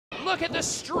look at the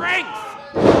strength.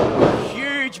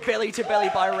 Huge belly-to-belly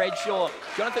by REDSHAW.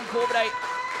 Jonathan Corvidae,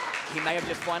 he may have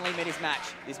just finally met his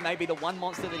match. This may be the one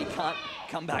monster that he can't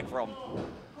come back from.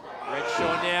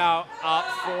 REDSHAW now up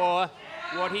for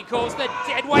what he calls the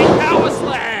deadweight power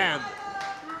slam.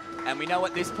 And we know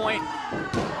at this point,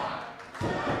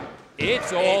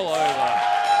 it's all over.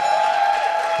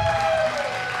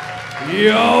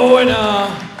 Your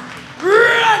winner,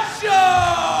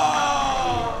 REDSHAW!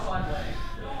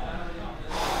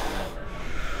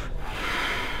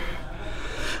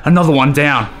 Another one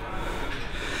down.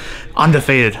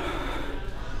 Undefeated.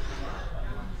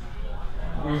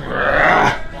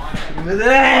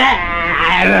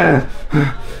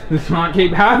 This can't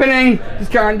keep happening. This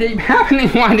can't keep happening.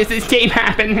 Why does this keep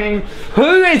happening?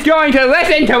 Who is going to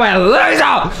listen to a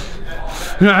loser?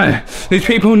 No, these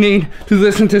people need to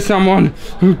listen to someone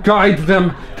who guides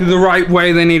them to the right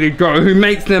way they need to go, who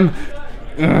makes them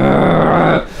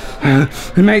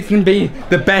be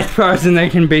the best person they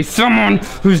can be. Someone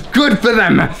who's good for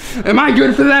them. Am I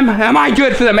good for them? Am I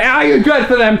good for them? Are you good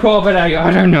for them, Corvidae?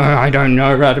 I don't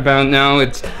know right about now.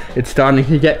 It's starting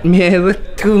to get me a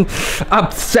little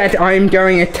upset. I'm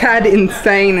going a tad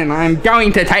insane and I'm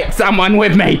going to take someone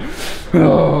with me.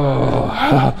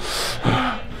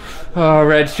 Oh,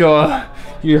 REDSHAW,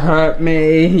 you hurt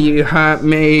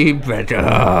me, but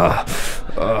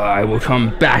I will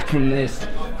come back from this.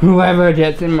 Whoever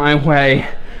gets in my way,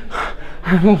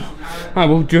 I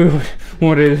will do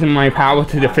what is in my power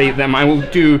to defeat them. I will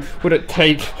do what it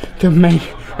takes to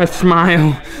make a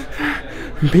smile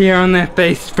appear on their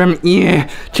face from ear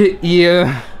to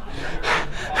ear,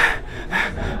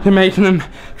 to make them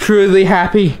truly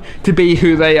happy to be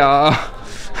who they are.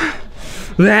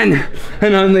 Then,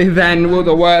 and only then, will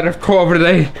the word of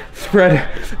Corvidae spread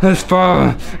as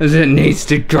far as it needs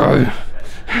to go,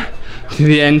 to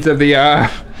the ends of the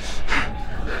earth,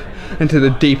 and to the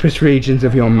deepest regions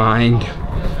of your mind.